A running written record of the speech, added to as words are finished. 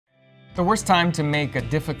The worst time to make a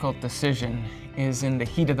difficult decision is in the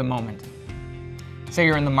heat of the moment. Say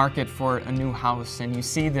you're in the market for a new house and you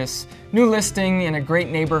see this new listing in a great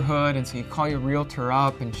neighborhood, and so you call your realtor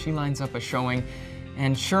up and she lines up a showing,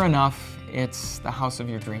 and sure enough, it's the house of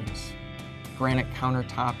your dreams. Granite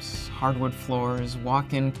countertops, hardwood floors,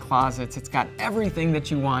 walk-in closets, it's got everything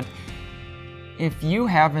that you want. If you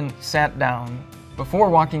haven't sat down before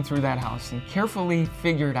walking through that house and carefully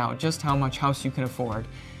figured out just how much house you can afford,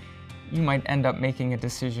 you might end up making a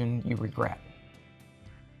decision you regret.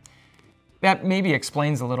 That maybe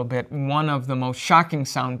explains a little bit one of the most shocking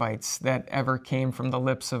sound bites that ever came from the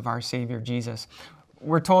lips of our Savior Jesus.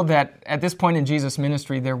 We're told that at this point in Jesus'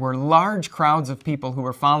 ministry, there were large crowds of people who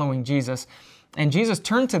were following Jesus, and Jesus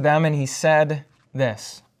turned to them and he said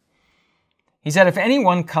this. He said, "If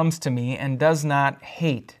anyone comes to me and does not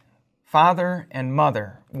hate father and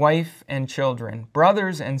mother, wife and children,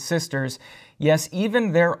 brothers and sisters, yes,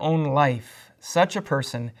 even their own life, such a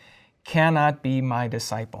person cannot be my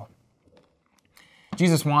disciple."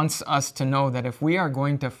 Jesus wants us to know that if we are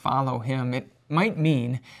going to follow him, it might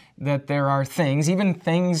mean that there are things, even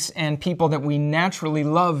things and people that we naturally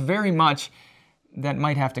love very much, that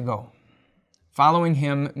might have to go. Following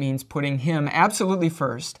him means putting him absolutely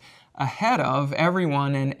first, ahead of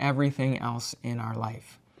everyone and everything else in our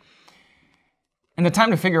life. And the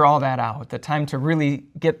time to figure all that out, the time to really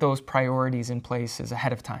get those priorities in place, is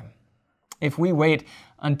ahead of time. If we wait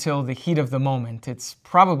until the heat of the moment, it's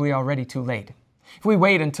probably already too late. If we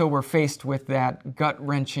wait until we're faced with that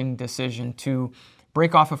gut-wrenching decision to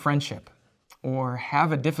break off a friendship, or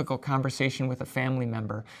have a difficult conversation with a family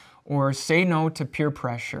member, or say no to peer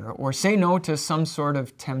pressure, or say no to some sort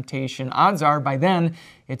of temptation, odds are by then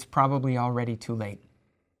it's probably already too late.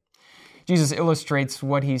 Jesus illustrates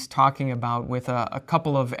what he's talking about with a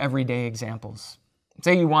couple of everyday examples.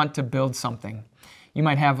 Say you want to build something. You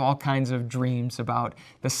might have all kinds of dreams about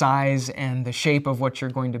the size and the shape of what you're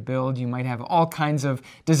going to build. You might have all kinds of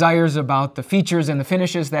desires about the features and the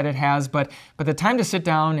finishes that it has, but the time to sit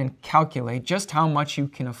down and calculate just how much you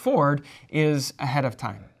can afford is ahead of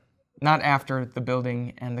time, not after the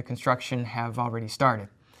building and the construction have already started.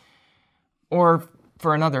 Or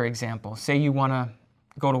for another example, say you want to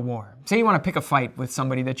go to war. Say you want to pick a fight with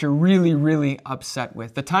somebody that you're really, really upset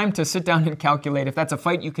with. The time to sit down and calculate if that's a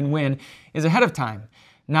fight you can win is ahead of time,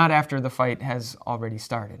 not after the fight has already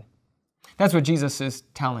started. That's what Jesus is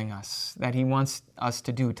telling us that he wants us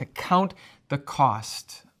to do, to count the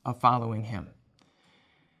cost of following him.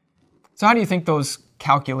 So how do you think those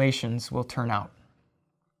calculations will turn out?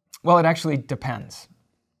 Well, it actually depends.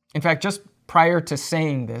 In fact, just prior to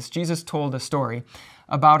saying this, Jesus told a story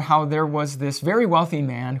about how there was this very wealthy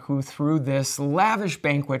man who threw this lavish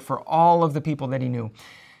banquet for all of the people that he knew.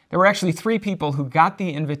 There were actually 3 people who got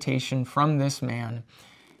the invitation from this man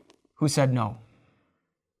who said no.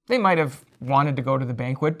 They might have wanted to go to the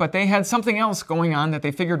banquet, but they had something else going on that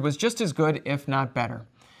they figured was just as good, if not better.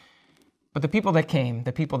 But the people that came,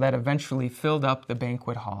 the people that eventually filled up the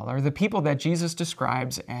banquet hall, are the people that Jesus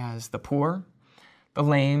describes as the poor, the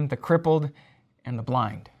lame, the crippled, and the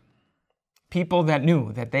blind. People that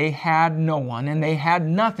knew that they had no one and they had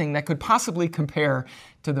nothing that could possibly compare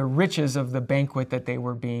to the riches of the banquet that they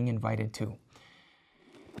were being invited to.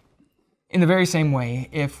 In the very same way,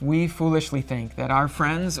 if we foolishly think that our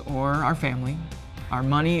friends or our family, our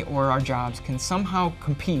money or our jobs can somehow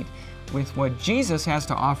compete with what Jesus has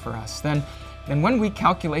to offer us, then when we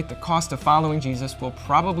calculate the cost of following Jesus, we'll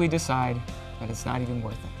probably decide that it's not even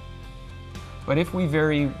worth it. But if we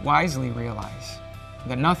very wisely realize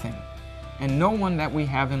that nothing and no one that we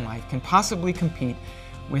have in life can possibly compete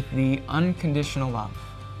with the unconditional love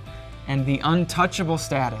and the untouchable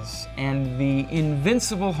status and the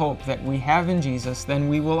invincible hope that we have in Jesus, then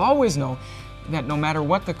we will always know that no matter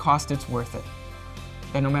what the cost, it's worth it.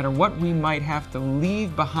 That no matter what we might have to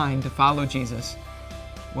leave behind to follow Jesus,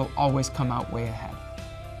 we'll always come out way ahead.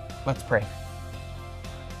 Let's pray.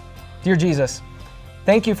 Dear Jesus,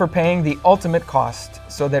 thank you for paying the ultimate cost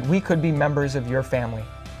so that we could be members of your family.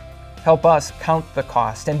 Help us count the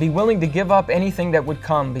cost and be willing to give up anything that would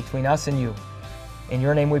come between us and you. In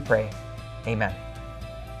your name we pray. Amen.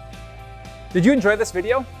 Did you enjoy this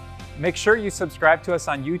video? Make sure you subscribe to us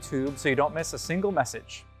on YouTube so you don't miss a single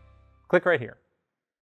message. Click right here.